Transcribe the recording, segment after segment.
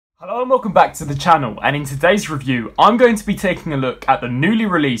Hello and welcome back to the channel, and in today's review I'm going to be taking a look at the newly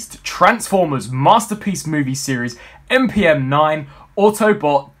released Transformers Masterpiece movie series MPM-09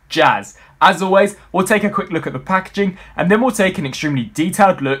 Autobot Jazz. As always, we'll take a quick look at the packaging and then we'll take an extremely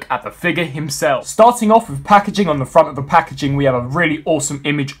detailed look at the figure himself. Starting off with packaging, on the front of the packaging we have a really awesome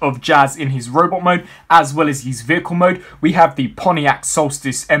image of Jazz in his robot mode as well as his vehicle mode. We have the Pontiac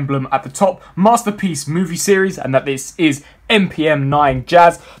Solstice emblem at the top, Masterpiece movie series, and that this is MPM-09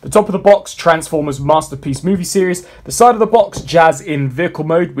 Jazz. The top of the box, Transformers Masterpiece movie series. The side of the box, Jazz in vehicle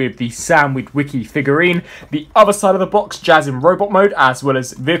mode with the Sam Witwicky figurine. The other side of the box, Jazz in robot mode as well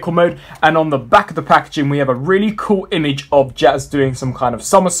as vehicle mode. And on the back of the packaging we have a really cool image of Jazz doing some kind of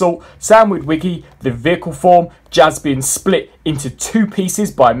somersault. Sam Witwicky, the vehicle form, Jazz being split into two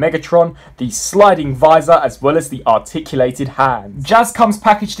pieces by Megatron, the sliding visor as well as the articulated hand. Jazz comes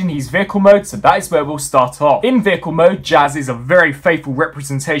packaged in his vehicle mode, so that is where we'll start off. In vehicle mode, Jazz is a very faithful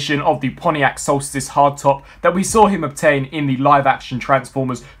representation of the Pontiac Solstice hardtop that we saw him obtain in the live action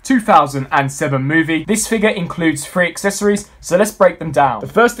Transformers 2007 movie. This figure includes 3 accessories, so let's break them down. The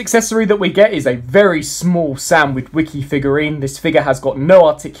first accessory that we get is a very small Sam Witwicky figurine. This figure has got no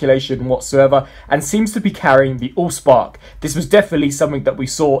articulation whatsoever and seems to be carrying the Allspark. This was definitely something that we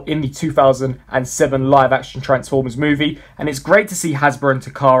saw in the 2007 live action Transformers movie, and it's great to see Hasbro and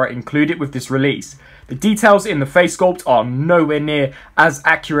Takara include it with this release. The details in the face sculpt are nowhere near as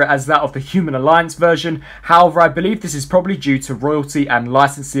accurate as that of the Human Alliance version. However, I believe this is probably due to royalty and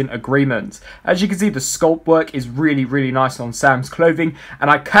licensing agreements. As you can see, the sculpt work is really nice on Sam's clothing, and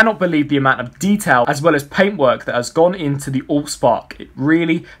I cannot believe the amount of detail as well as paintwork that has gone into the Allspark. It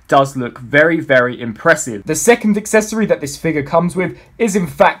really does look very impressive. The second accessory that this figure comes with is in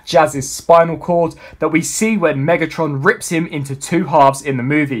fact Jazz's spinal cord that we see when Megatron rips him into 2 halves in the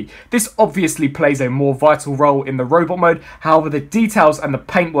movie. This obviously plays a more vital role in the robot mode. However, the details and the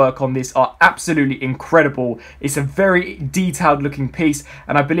paintwork on this are absolutely incredible. It's a very detailed looking piece,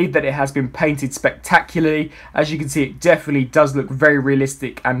 and I believe that it has been painted spectacularly. As you can see, it definitely does look very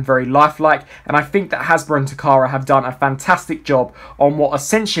realistic and very lifelike, and I think that Hasbro and Takara have done a fantastic job on what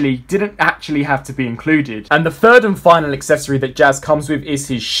essentially didn't actually have to be included. And the third and final accessory that Jazz comes with is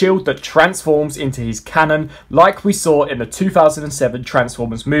his shield that transforms into his cannon like we saw in the 2007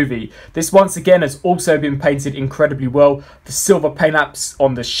 Transformers movie. This once again has also been painted incredibly well. The silver paint apps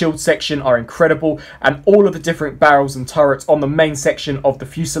on the shield section are incredible, and all of the different barrels and turrets on the main section of the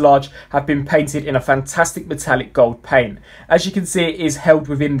fuselage have been painted in a fantastic metallic gold paint. As you can see, it is held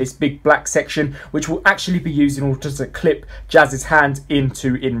within this big black section, which will actually be used in order to clip Jazz's hand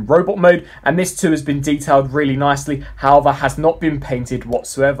into in robot mode, and this too has been detailed really nicely, however has not been painted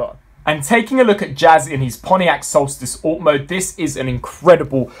whatsoever. And taking a look at Jazz in his Pontiac Solstice Alt mode, this is an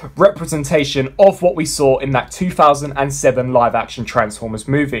incredible representation of what we saw in that 2007 live action Transformers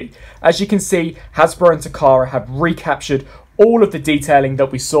movie. As you can see, Hasbro and Takara have recaptured all of the detailing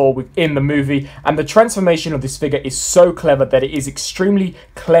that we saw within the movie, and the transformation of this figure is so clever that it is extremely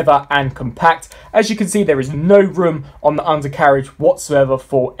clever and compact. As you can see, there is no room on the undercarriage whatsoever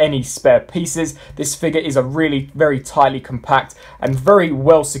for any spare pieces. This figure is a really very tightly compact and very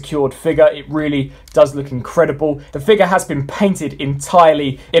well secured figure. It really does look incredible. The figure has been painted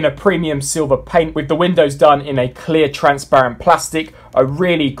entirely in a premium silver paint with the windows done in a clear transparent plastic. A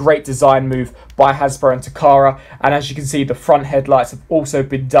really great design move by Hasbro and Takara, and as you can see, the front headlights have also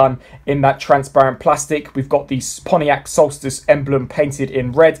been done in that transparent plastic. We've got the Pontiac Solstice emblem painted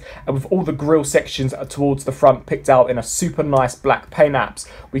in red, and with all the grille sections towards the front picked out in a super nice black paint apps.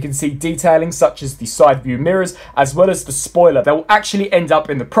 We can see detailing such as the side view mirrors as well as the spoiler that will actually end up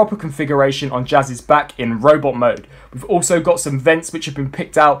in the proper configuration on Jazz's back in robot mode. We've also got some vents which have been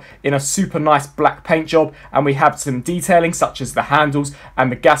picked out in a super nice black paint job, and we have some detailing such as the handles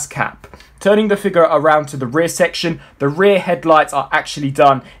and the gas cap. Turning the figure around to the rear section, the rear headlights are actually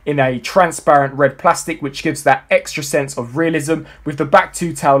done in a transparent red plastic, which gives that extra sense of realism, with the back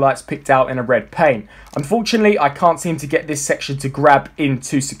 2 tail lights picked out in a red paint. Unfortunately, I can't seem to get this section to grab in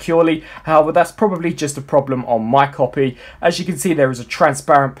too securely. However, that's probably just a problem on my copy. As you can see, there is a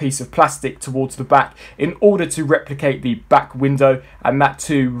transparent piece of plastic towards the back in order to replicate the back window, and that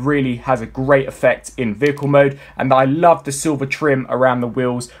too really has a great effect in vehicle mode. And I love the silver trim around the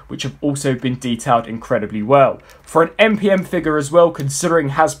wheels, which have also also been detailed incredibly well. For an MPM figure as well, considering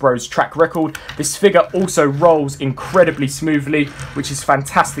Hasbro's track record, this figure also rolls incredibly smoothly, which is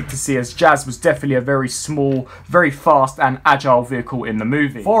fantastic to see, as Jazz was definitely a very small, very fast and agile vehicle in the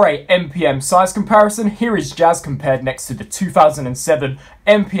movie. For a MPM size comparison, here is Jazz compared next to the 2007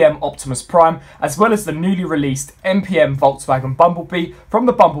 MPM Optimus Prime, as well as the newly released MPM Volkswagen Bumblebee from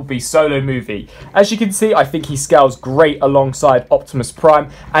the Bumblebee solo movie. As you can see, I think he scales great alongside Optimus Prime,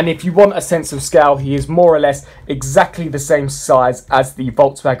 and if you want a sense of scale, he is more or less exactly the same size as the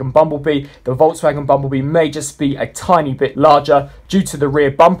Volkswagen Bumblebee. The Volkswagen Bumblebee may just be a tiny bit larger due to the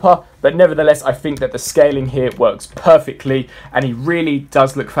rear bumper, but nevertheless I think that the scaling here works perfectly, and he really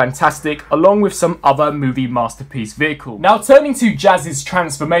does look fantastic along with some other movie masterpiece vehicles. Now turning to Jazz's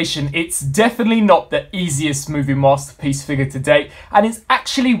transformation, it's definitely not the easiest movie masterpiece figure to date, and it's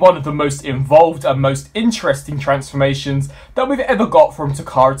actually one of the most involved and most interesting transformations that we've ever got from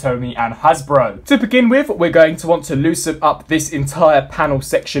Takara Tomy and Hasbro. To begin with, we're going to want to loosen up this entire panel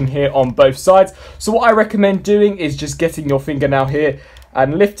section here on both sides. So what I recommend doing is just getting your fingernail here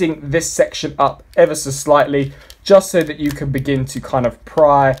and lifting this section up ever so slightly, just so that you can begin to kind of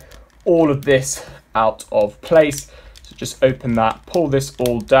pry all of this out of place. So just open that, pull this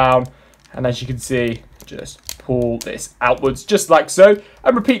all down, and as you can see, just pull this outwards just like so,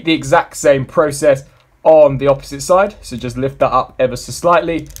 and repeat the exact same process on the opposite side. So just lift that up ever so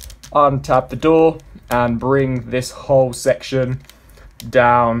slightly, untap the door, and bring this whole section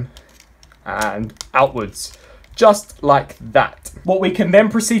down and outwards, just like that. What we can then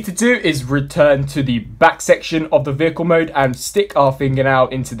proceed to do is return to the back section of the vehicle mode and stick our fingernail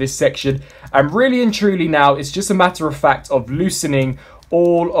into this section, and really and truly now it's just a matter of fact of loosening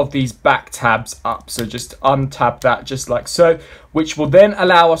all of these back tabs up. So just untab that just like so, which will then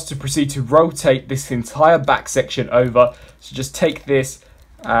allow us to proceed to rotate this entire back section over. So just take this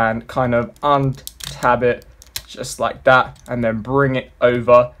and kind of untab it just like that, and then bring it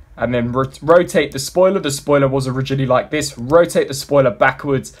over, and then rotate the spoiler. The spoiler was originally like this. Rotate the spoiler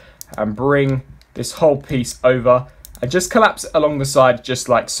backwards and bring this whole piece over, and just collapse it along the side just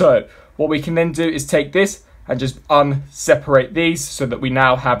like so. What we can then do is take this and just unseparate these so that we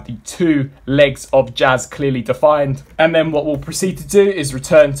now have the two legs of Jazz clearly defined. And then what we'll proceed to do is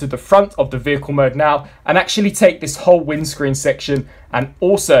return to the front of the vehicle mode now and actually take this whole windscreen section and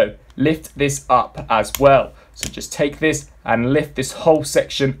also lift this up as well. So just take this and lift this whole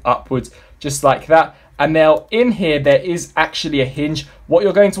section upwards just like that. And now in here there is actually a hinge. What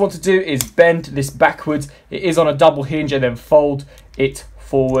you're going to want to do is bend this backwards. It is on a double hinge, and then fold it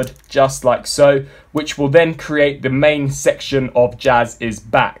forward just like so, which will then create the main section of Jazz's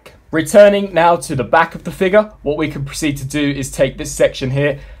back. Returning now to the back of the figure, what we can proceed to do is take this section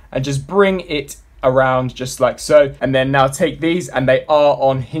here and just bring it around just like so, and then now take these, and they are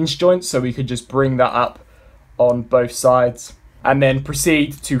on hinge joints, so we could just bring that up on both sides and then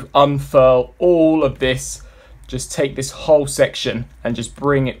proceed to unfurl all of this. Just take this whole section and just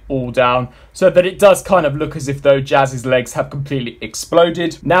bring it all down so that it does kind of look as if though Jazz's legs have completely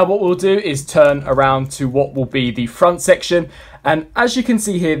exploded. Now what we'll do is turn around to what will be the front section, and as you can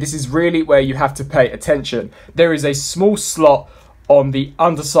see here, this is really where you have to pay attention. There is a small slot on the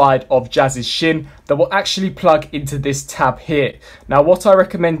underside of Jazz's shin that will actually plug into this tab here. Now what I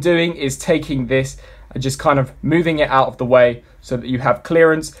recommend doing is taking this and just kind of moving it out of the way so that you have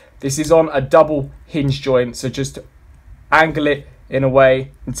clearance. This is on a double hinge joint, so just angle it in a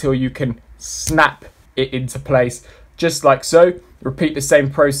way until you can snap it into place, just like so. Repeat the same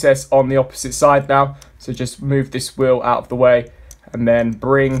process on the opposite side now. So just move this wheel out of the way and then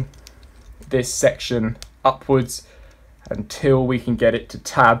bring this section upwards until we can get it to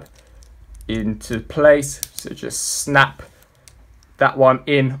tab into place. So just snap that one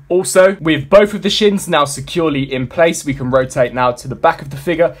in. Also, with both of the shins now securely in place, we can rotate now to the back of the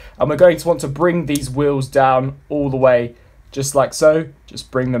figure, and we're going to want to bring these wheels down all the way just like so. Just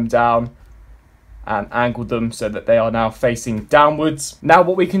bring them down and angle them so that they are now facing downwards. Now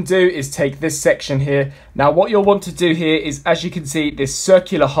what we can do is take this section here. Now what you'll want to do here is, as you can see, this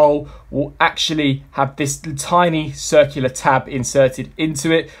circular hole will actually have this tiny circular tab inserted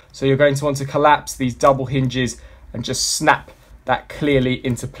into it. So you're going to want to collapse these double hinges and just snap that clearly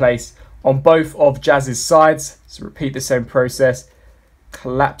into place on both of Jazz's sides. So repeat the same process,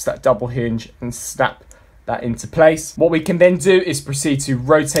 collapse that double hinge and snap that into place. What we can then do is proceed to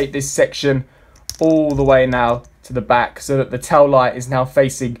rotate this section all the way now to the back so that the tail light is now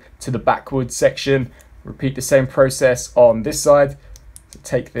facing to the backward section. Repeat the same process on this side. So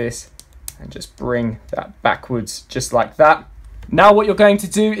take this and just bring that backwards just like that. Now what you're going to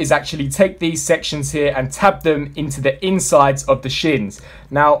do is actually take these sections here and tab them into the insides of the shins.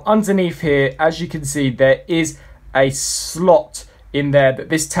 Now underneath here, as you can see, there is a slot in there that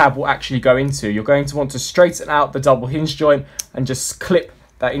this tab will actually go into. You're going to want to straighten out the double hinge joint and just clip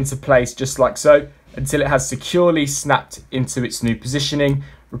that into place just like so until it has securely snapped into its new positioning.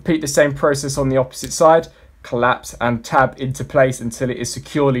 Repeat the same process on the opposite side. Collapse and tab into place until it is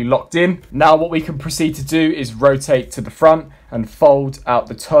securely locked in. Now what we can proceed to do is rotate to the front and fold out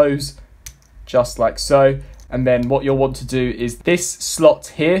the toes just like so. And then what you'll want to do is this slot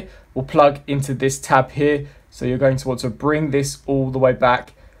here will plug into this tab here. So you're going to want to bring this all the way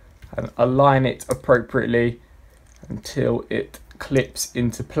back and align it appropriately until it clips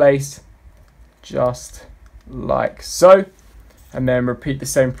into place just like so. And then repeat the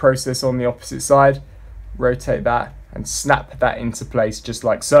same process on the opposite side. Rotate that and snap that into place just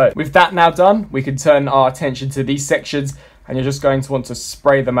like so. With that now done, we can turn our attention to these sections, and you're just going to want to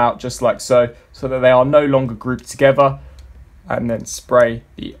spray them out just like so, so that they are no longer grouped together, and then spray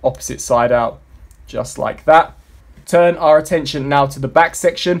the opposite side out just like that. Turn our attention now to the back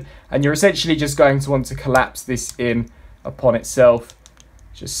section, and you're essentially just going to want to collapse this in upon itself,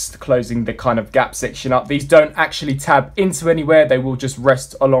 just closing the kind of gap section up. These don't actually tab into anywhere, they will just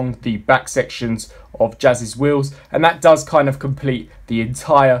rest along the back sections of Jazz's wheels, and that does kind of complete the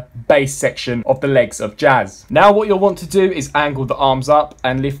entire base section of the legs of Jazz. Now what you'll want to do is angle the arms up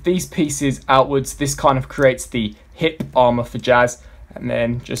and lift these pieces outwards. This kind of creates the hip armor for Jazz, and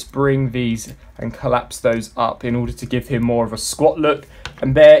then just bring these and collapse those up in order to give him more of a squat look.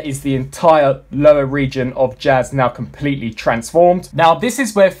 And there is the entire lower region of Jazz now completely transformed. Now this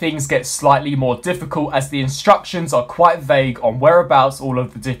is where things get slightly more difficult, as the instructions are quite vague on whereabouts all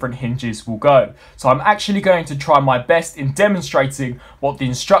of the different hinges will go. So I'm actually going to try my best in demonstrating what the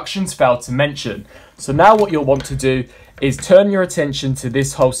instructions fail to mention. So now what you'll want to do is turn your attention to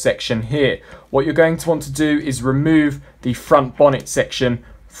this whole section here. What you're going to want to do is remove the front bonnet section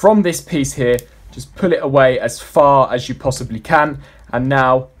from this piece here. Just pull it away as far as you possibly can, and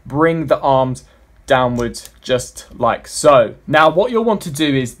now bring the arms downwards just like so. Now what you'll want to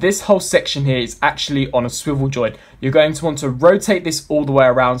do is this whole section here is actually on a swivel joint. You're going to want to rotate this all the way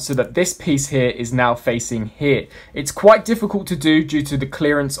around so that this piece here is now facing here. It's quite difficult to do due to the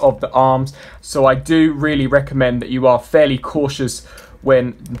clearance of the arms, so I do really recommend that you are fairly cautious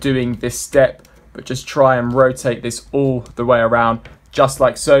when doing this step, but just try and rotate this all the way around just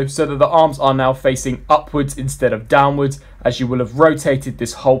like so, so that the arms are now facing upwards instead of downwards, as you will have rotated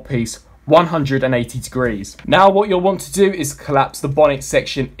this whole piece 180 degrees. Now what you'll want to do is collapse the bonnet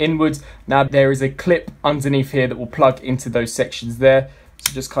section inwards. Now there is a clip underneath here that will plug into those sections there,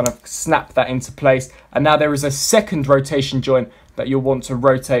 so just kind of snap that into place. And now there is a second rotation joint that you'll want to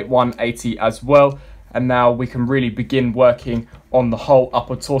rotate 180 as well. And now we can really begin working on the whole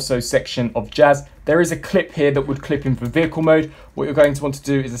upper torso section of Jazz. There is a clip here that would clip in for vehicle mode. What you're going to want to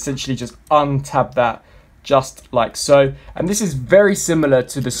do is essentially just untab that just like so. And this is very similar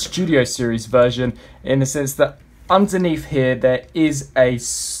to the Studio Series version in the sense that underneath here there is a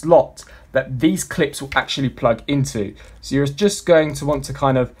slot that these clips will actually plug into. So you're just going to want to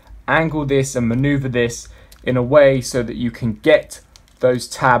kind of angle this and maneuver this in a way so that you can get those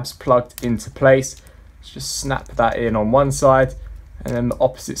tabs plugged into place. Just snap that in on one side, and then the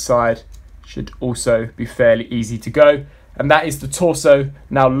opposite side should also be fairly easy to go. And that is the torso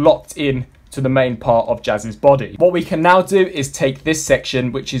now locked in to the main part of Jazz's body. What we can now do is take this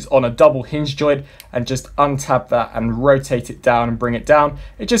section, which is on a double hinge joint, and just untab that and rotate it down and bring it down.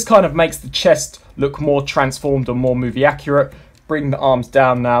 It just kind of makes the chest look more transformed and more movie accurate. Bring the arms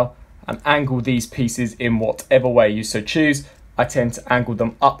down now and angle these pieces in whatever way you so choose. I tend to angle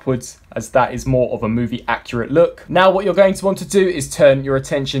them upwards, as that is more of a movie accurate look. Now what you're going to want to do is turn your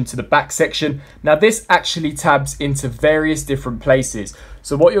attention to the back section. Now this actually tabs into various different places.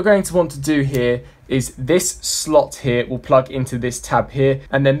 So what you're going to want to do here is this slot here will plug into this tab here,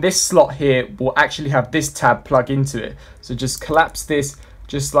 and then this slot here will actually have this tab plug into it. So just collapse this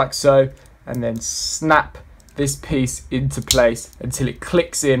just like so, and then snap this piece into place until it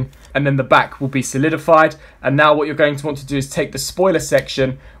clicks in, and then the back will be solidified. And now what you're going to want to do is take the spoiler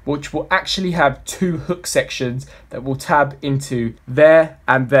section, which will actually have two hook sections that will tab into there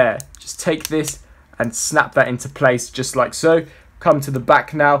and there. Just take this and snap that into place just like so. Come to the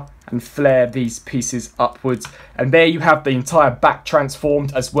back now and flare these pieces upwards, and there you have the entire back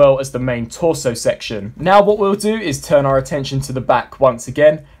transformed, as well as the main torso section. Now what we'll do is turn our attention to the back once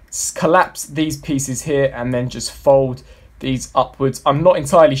again. Collapse these pieces here and then just fold these upwards. I'm not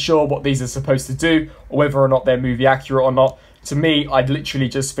entirely sure what these are supposed to do, or whether or not they're movie accurate or not. To me, I'd literally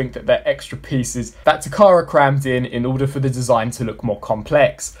just think that they're extra pieces that Takara crammed in order for the design to look more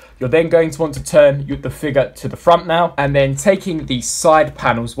complex. You're then going to want to turn the figure to the front now, and then taking the side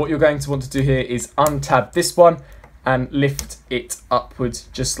panels, what you're going to want to do here is untab this one and lift it upwards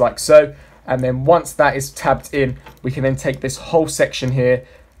just like so. And then once that is tabbed in, we can then take this whole section here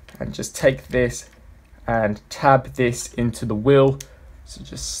and just take this and tab this into the wheel. So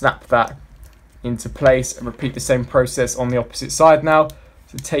just snap that into place and repeat the same process on the opposite side now.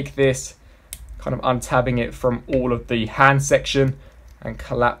 So take this, kind of untabbing it from all of the hand section and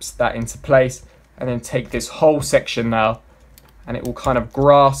collapse that into place, and then take this whole section now and it will kind of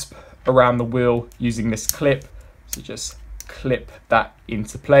grasp around the wheel using this clip. So just clip that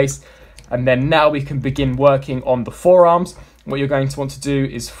into place, and then now we can begin working on the forearms. What you're going to want to do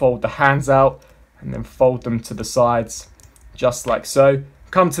is fold the hands out and then fold them to the sides just like so.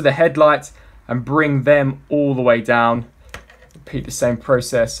 Come to the headlights and bring them all the way down. Repeat the same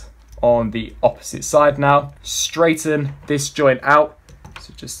process on the opposite side now. Straighten this joint out.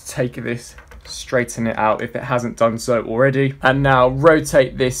 So just take this, straighten it out if it hasn't done so already. And now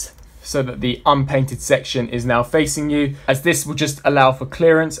rotate this so that the unpainted section is now facing you, as this will just allow for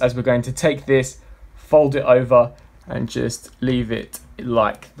clearance, as we're going to take this, fold it over and just leave it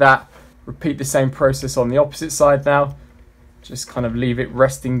like that. Repeat the same process on the opposite side now. Just kind of leave it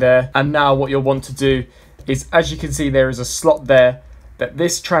resting there. And now what you'll want to do is, as you can see, there is a slot there that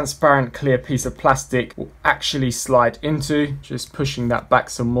this transparent clear piece of plastic will actually slide into. Just pushing that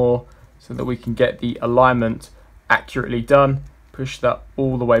back some more so that we can get the alignment accurately done. Push that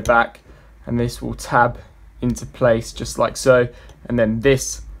all the way back and this will tab into place just like so. And then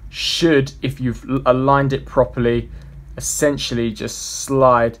this should, if you've aligned it properly, essentially just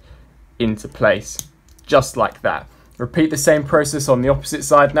slide into place just like that. Repeat the same process on the opposite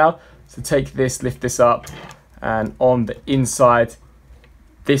side now. So take this, lift this up, and on the inside,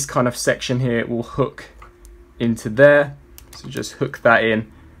 this kind of section here will hook into there. So just hook that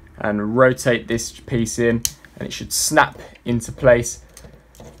in and rotate this piece in and it should snap into place.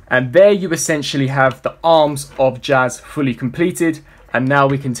 And there you essentially have the arms of Jazz fully completed. And now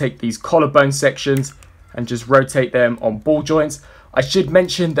we can take these collarbone sections and just rotate them on ball joints. I should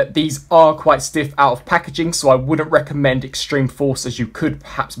mention that these are quite stiff out of packaging, so I wouldn't recommend extreme force, as you could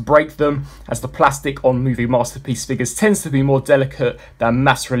perhaps break them, as the plastic on movie masterpiece figures tends to be more delicate than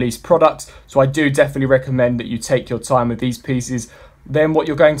mass release products. So I do definitely recommend that you take your time with these pieces. Then what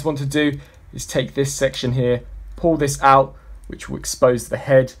you're going to want to do is take this section here, pull this out, which will expose the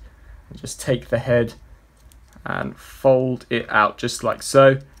head, and just take the head and fold it out just like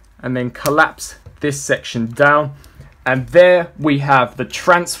so, and then collapse this section down. And there we have the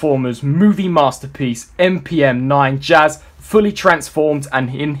Transformers movie masterpiece MPM-09 Jazz, fully transformed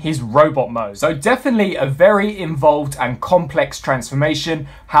and in his robot mode. So definitely a very involved and complex transformation.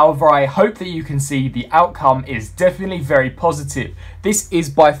 However, I hope that you can see the outcome is definitely very positive. This is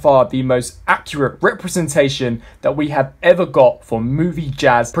by far the most accurate representation that we have ever got for movie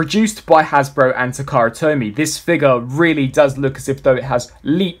Jazz, produced by Hasbro and Takara Tomy. This figure really does look as if though it has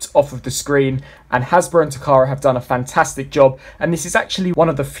leaped off of the screen, and Hasbro and Takara have done a fantastic job. And this is actually one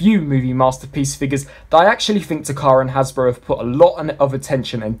of the few movie masterpiece figures that I actually think Takara and Hasbro have put a lot of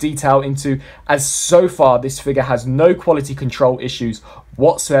attention and detail into, as so far this figure has no quality control issues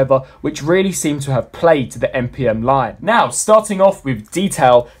whatsoever, which really seem to have played to the MPM line. Now, starting off with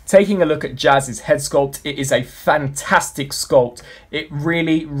detail, taking a look at Jazz's head sculpt, it is a fantastic sculpt. It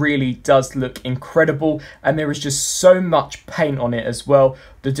really does look incredible, and there is just so much paint on it as well.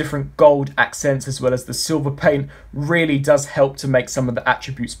 The different gold accents as well as the silver paint really does help to make some of the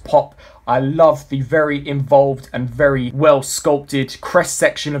attributes pop. I love the very involved and very well sculpted crest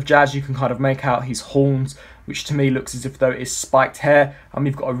section of Jazz. You can kind of make out his horns, which to me looks as if though it is spiked hair, and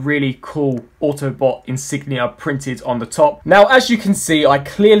we've got a really cool Autobot insignia printed on the top. Now, as you can see, I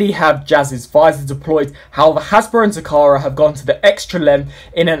clearly have Jazz's visor deployed. However, Hasbro and Takara have gone to the extra length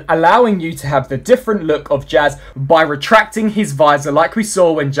in allowing you to have the different look of Jazz by retracting his visor, like we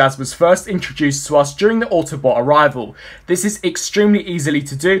saw when Jazz was first introduced to us during the Autobot arrival. This is extremely easily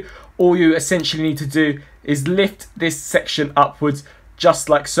to do. All you essentially need to do is lift this section upwards just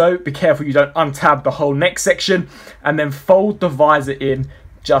like so. Be careful you don't untab the whole neck section, and then fold the visor in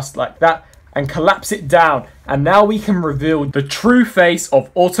just like that and collapse it down. and now we can reveal the true face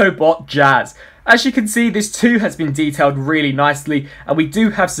of Autobot Jazz. As you can see, this too has been detailed really nicely, and we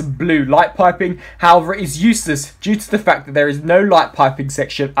do have some blue light piping. However, it is useless due to the fact that there is no light piping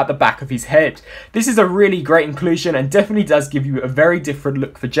section at the back of his head. This is a really great inclusion and definitely does give you a very different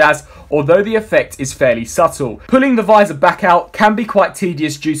look for Jazz, although the effect is fairly subtle. Pulling the visor back out can be quite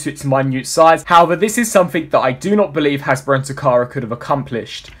tedious due to its minute size. However, this is something that I do not believe Hasbro and Takara could have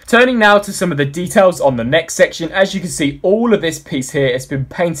accomplished. Turning now to some of the details on the neck section, as you can see, all of this piece here has been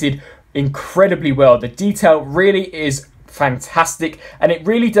painted incredibly well. The detail really is fantastic, and it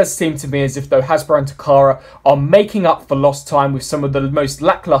really does seem to me as if though Hasbro and Takara are making up for lost time with some of the most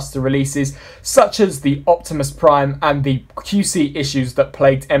lackluster releases, such as the Optimus Prime and the QC issues that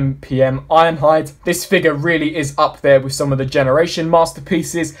plagued MPM Ironhide. This figure really is up there with some of the Generation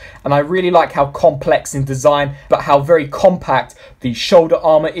masterpieces, and I really like how complex in design but how very compact the shoulder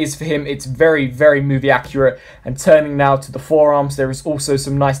armor is for him. It's very, very movie accurate. And turning now to the forearms, there is also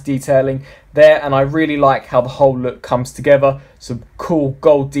some nice detailing there, and I really like how the whole look comes together. Some cool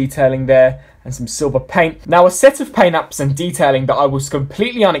gold detailing there and some silver paint. Now, a set of paint apps and detailing that I was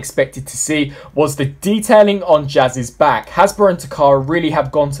completely unexpected to see was the detailing on Jazz's back. Hasbro and Takara really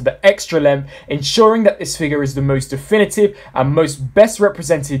have gone to the extra length, ensuring that this figure is the most definitive and most best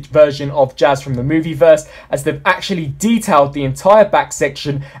represented version of Jazz from the movieverse, as they've actually detailed the entire back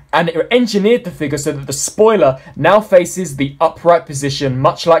section and engineered the figure so that the spoiler now faces the upright position,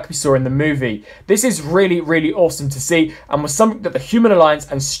 much like we saw in the movie. This is really, really awesome to see, and was something that the Human Alliance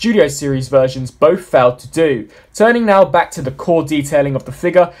and Studio Series versions both failed to do. Turning now back to the core detailing of the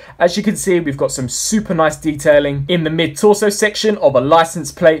figure, as you can see, we've got some super nice detailing in the mid-torso section of a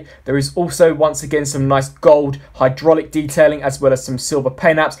license plate. There is also once again some nice gold hydraulic detailing as well as some silver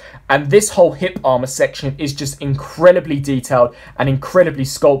paint apps, and this whole hip armor section is just incredibly detailed and incredibly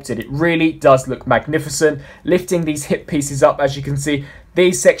sculpted. It really does look magnificent. Lifting these hip pieces up, as you can see,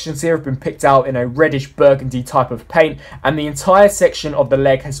 these sections here have been picked out in a reddish burgundy type of paint, and the entire section of the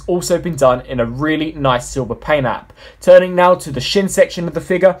leg has also been done in a really nice silver paint app. Turning now to the shin section of the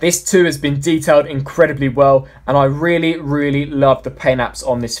figure, this too has been detailed incredibly well, and I really, really love the paint apps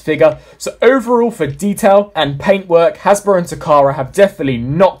on this figure. So overall, for detail and paint work, Hasbro and Takara have definitely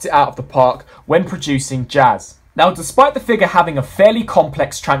knocked it out of the park when producing Jazz. Now, despite the figure having a fairly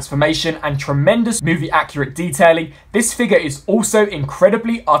complex transformation and tremendous movie accurate detailing, this figure is also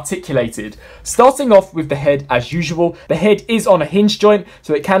incredibly articulated. Starting off with the head as usual, the head is on a hinge joint,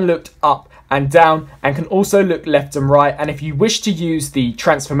 so it can look up and down and can also look left and right, and if you wish to use the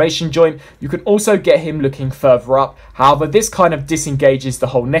transformation joint, you can also get him looking further up. However, this kind of disengages the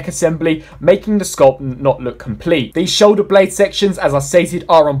whole neck assembly, making the sculpt not look complete. These shoulder blade sections, as I stated,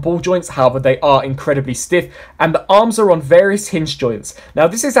 are on ball joints, however they are incredibly stiff, and the arms are on various hinge joints. Now,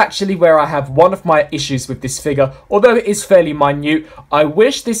 this is actually where I have one of my issues with this figure. Although it is fairly minute, I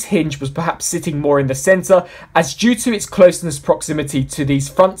wish this hinge was perhaps sitting more in the center, as due to its closeness proximity to these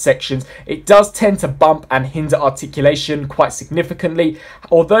front sections, it does tend to bump and hinder articulation quite significantly.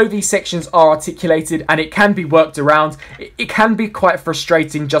 Although these sections are articulated and it can be worked around, it can be quite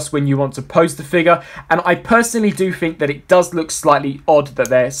frustrating just when you want to pose the figure, and I personally do think that it does look slightly odd that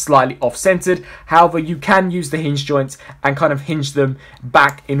they're slightly off-centered. However, you can use the hinge joints and kind of hinge them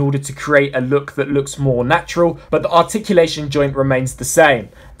back in order to create a look that looks more natural, but the articulation joint remains the same.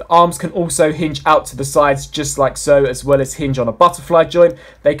 The arms can also hinge out to the sides just like so, as well as hinge on a butterfly joint.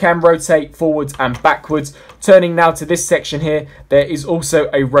 They can rotate forwards and backwards. Turning now to this section here, there is also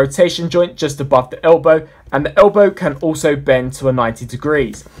a rotation joint just above the elbow, and the elbow can also bend to a 90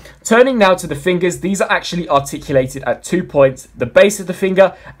 degrees. Turning now to the fingers, these are actually articulated at 2 points, the base of the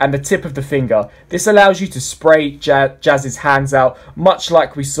finger and the tip of the finger. This allows you to spray Jazz's hands out, much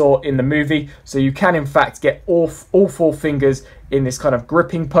like we saw in the movie, so you can in fact get all 4 fingers in this kind of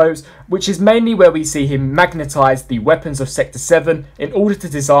gripping pose, which is mainly where we see him magnetize the weapons of Sector 7 in order to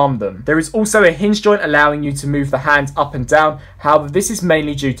disarm them. There is also a hinge joint allowing you to move the hand up and down, however this is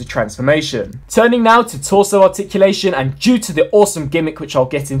mainly due to transformation. Turning now to torso articulation, and due to the awesome gimmick which I'll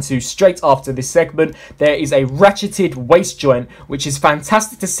get into straight after this segment, there is a ratcheted waist joint, which is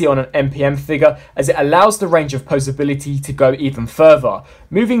fantastic to see on an MPM figure, as it allows the range of posability to go even further.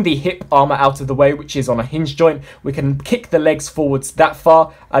 Moving the hip armor out of the way, which is on a hinge joint, we can kick the legs forwards that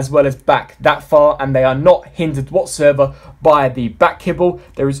far as well as back that far, and they are not hindered whatsoever by the back kibble.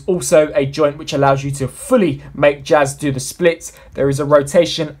 There is also a joint which allows you to fully make Jazz do the splits. There is a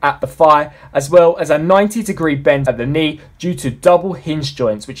rotation at the thigh as well as a 90-degree bend at the knee due to double hinge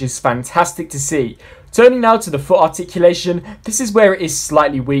joints, which is fantastic to see. Turning now to the foot articulation, this is where it is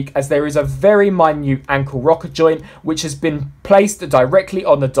slightly weak as there is a very minute ankle rocker joint which has been placed directly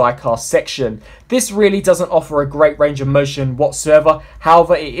on the die-cast section. This really doesn't offer a great range of motion whatsoever,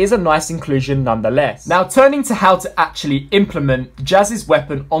 however it is a nice inclusion nonetheless. Now turning to how to actually implement Jazz's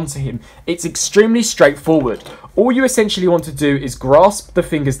weapon onto him, it's extremely straightforward. All you essentially want to do is grasp the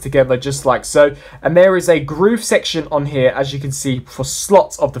fingers together just like so, and there is a groove section on here as you can see for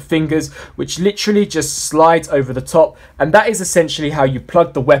slots of the fingers which literally just slides over the top, and that is essentially how you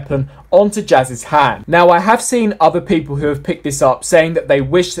plug the weapon onto Jazz's hand. Now I have seen other people who have picked this up saying that they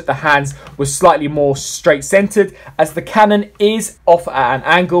wish that the hands were slightly more straight centered as the cannon is off at an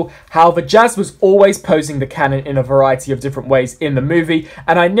angle. However, Jazz was always posing the cannon in a variety of different ways in the movie,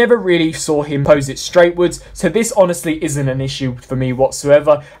 and I never really saw him pose it straightwards, so this honestly isn't an issue for me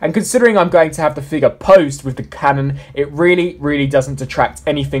whatsoever, and considering I'm going to have the figure posed with the cannon, it really doesn't detract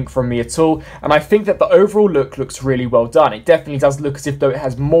anything from me at all, and I think that the overall look looks really well done. It definitely does look as if though it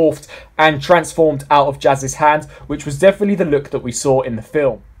has morphed and transformed out of Jazz's hand, which was definitely the look that we saw in the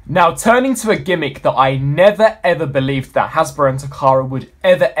film. Now turning to a gimmick that I never ever believed that Hasbro and Takara would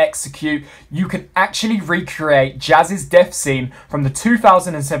ever execute, you can actually recreate Jazz's death scene from the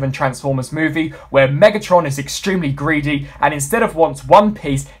 2007 Transformers movie where Megatron is extremely greedy and instead of wants one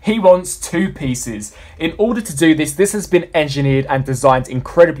piece, he wants two pieces. In order to do this, this has been engineered and designed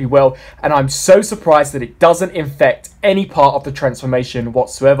incredibly well, and I'm so surprised that it doesn't infect any part of the transformation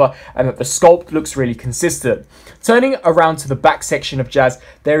whatsoever and that the sculpt looks really consistent. Turning around to the back section of Jazz,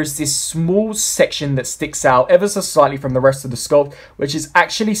 there is this small section that sticks out ever so slightly from the rest of the sculpt, which is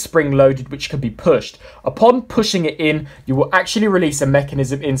actually spring loaded, which can be pushed. Upon pushing it in, you will actually release a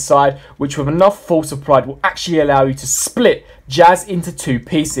mechanism inside, which with enough force applied will actually allow you to split Jazz into two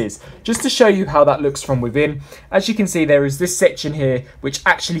pieces. Just to show you how that looks from within, as you can see there is this section here which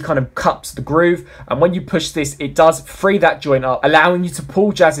actually kind of cups the groove, and when you push this it does free that joint up, allowing you to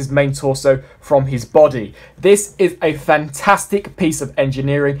pull Jazz's main torso from his body. This is a fantastic piece of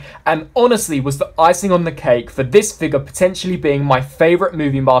engineering and honestly was the icing on the cake for this figure potentially being my favourite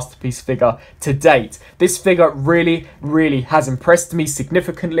movie masterpiece figure to date. This figure really has impressed me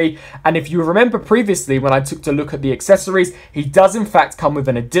significantly, and if you remember previously when I took a look at the accessories, he does in fact come with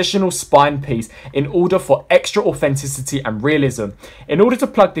an additional spine piece in order for extra authenticity and realism. In order to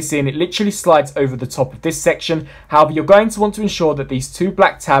plug this in, it literally slides over the top of this section. However, you're going to want to ensure that these two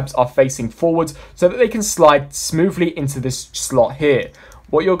black tabs are facing forwards so that they can slide smoothly into this slot here.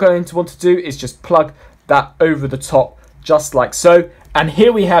 What you're going to want to do is just plug that over the top just like so. And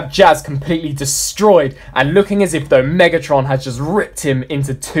here we have Jazz completely destroyed and looking as if though Megatron has just ripped him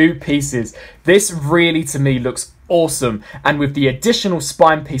into two pieces. This really to me looks awesome, and with the additional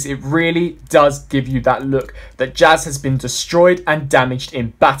spine piece it really does give you that look that Jazz has been destroyed and damaged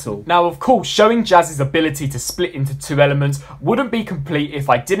in battle. Now of course, showing Jazz's ability to split into two elements wouldn't be complete if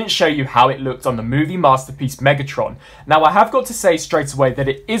I didn't show you how it looked on the movie masterpiece Megatron. Now I have got to say straight away that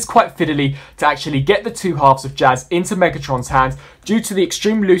it is quite fiddly to actually get the two halves of Jazz into Megatron's hands due to the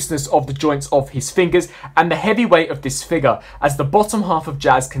extreme looseness of the joints of his fingers and the heavy weight of this figure, as the bottom half of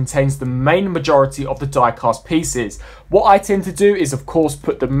Jazz contains the main majority of the die-cast pieces. What I tend to do is of course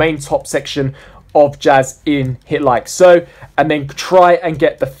put the main top section of Jazz in here like so, and then try and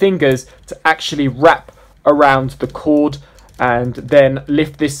get the fingers to actually wrap around the cord and then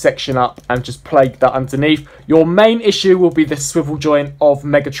lift this section up and just plate that underneath. Your main issue will be the swivel joint of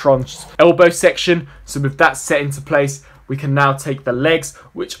Megatron's elbow section, so with that set into place we can now take the legs,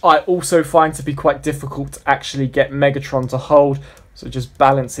 which I also find to be quite difficult to actually get Megatron to hold. So just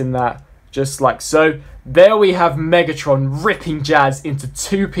balancing that just like so. There we have Megatron ripping Jazz into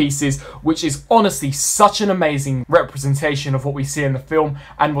two pieces, which is honestly such an amazing representation of what we see in the film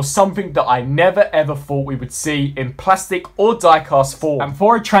and was something that I never ever thought we would see in plastic or die-cast form. And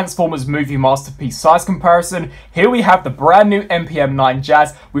for a Transformers movie masterpiece size comparison, here we have the brand new MPM-09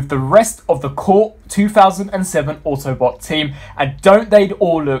 Jazz with the rest of the core 2007 Autobot team, and don't they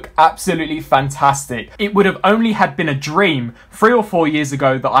all look absolutely fantastic. It would have only had been a dream 3 or 4 years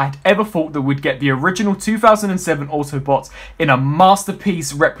ago that I had ever thought that we'd get the original 2007 Autobots in a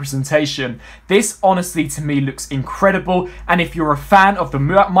masterpiece representation. This honestly to me looks incredible, and if you're a fan of the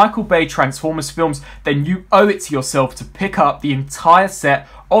Michael Bay Transformers films, then you owe it to yourself to pick up the entire set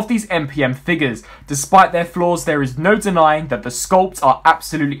of these MPM figures. Despite their flaws, there is no denying that the sculpts are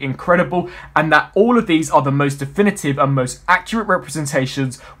absolutely incredible and that all of these are the most definitive and most accurate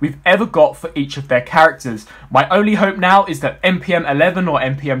representations we've ever got for each of their characters. My only hope now is that MPM-11 or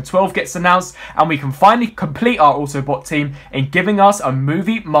MPM-12 gets announced and we can finally complete our Autobot team in giving us a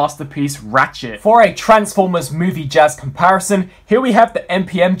movie masterpiece Ratchet. For a Transformers movie Jazz comparison, here we have the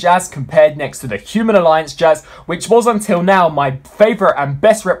MPM Jazz compared next to the Human Alliance Jazz, which was until now my favourite and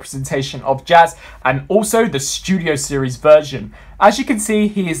best representation of Jazz, and also the Studio Series version. As you can see,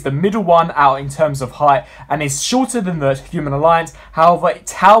 he is the middle one out in terms of height and is shorter than the Human Alliance. However, it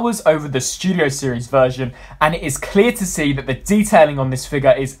towers over the Studio Series version, and it is clear to see that the detailing on this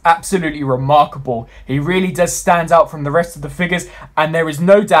figure is absolutely remarkable. He really does stand out from the rest of the figures, and there is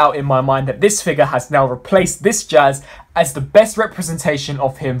no doubt in my mind that this figure has now replaced this Jazz as the best representation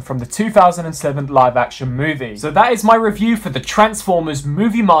of him from the 2007 live-action movie. So that is my review for the Transformers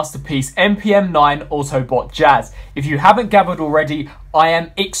movie masterpiece MPM-09 Autobot Jazz. If you haven't gathered already, I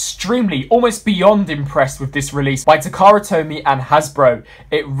am extremely, almost beyond impressed with this release by Takara Tomy and Hasbro.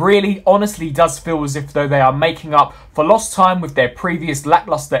 It really honestly does feel as if though they are making up for lost time with their previous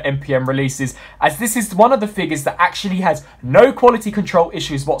lackluster MPM releases, as this is one of the figures that actually has no quality control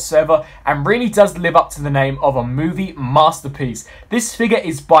issues whatsoever and really does live up to the name of a movie masterpiece. This figure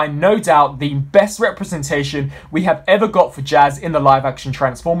is by no doubt the best representation we have ever got for Jazz in the live action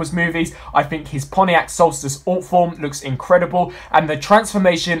Transformers movies. I think his Pontiac Solstice alt form looks incredible, and the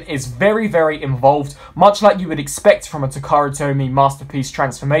transformation is very, very involved, much like you would expect from a Takara Tomy masterpiece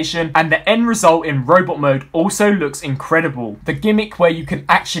transformation, and the end result in robot mode also looks incredible. The gimmick where you can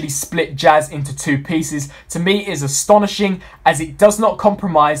actually split Jazz into two pieces to me is astonishing, as it does not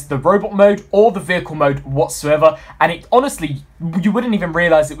compromise the robot mode or the vehicle mode whatsoever, and it honestly, you wouldn't even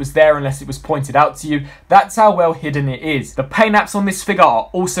realise it was there unless it was pointed out to you. That's how well hidden it is. The paint apps on this figure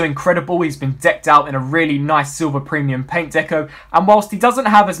are also incredible. He's been decked out in a really nice silver premium paint deco, and whilst he doesn't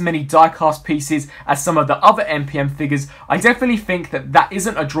have as many die-cast pieces as some of the other MPM figures, I definitely think that that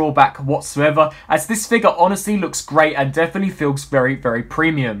isn't a drawback whatsoever, as this figure honestly looks great and definitely feels very, very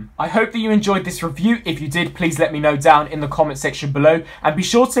premium. I hope that you enjoyed this review. If you did, please let me know down in the comment section below, and be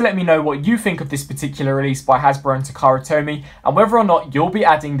sure to let me know what you think of this particular release by Hasbro and Takara Tomy, and whether or not you'll be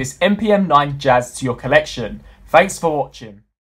adding this MPM-09 Jazz to your collection. Thanks for watching.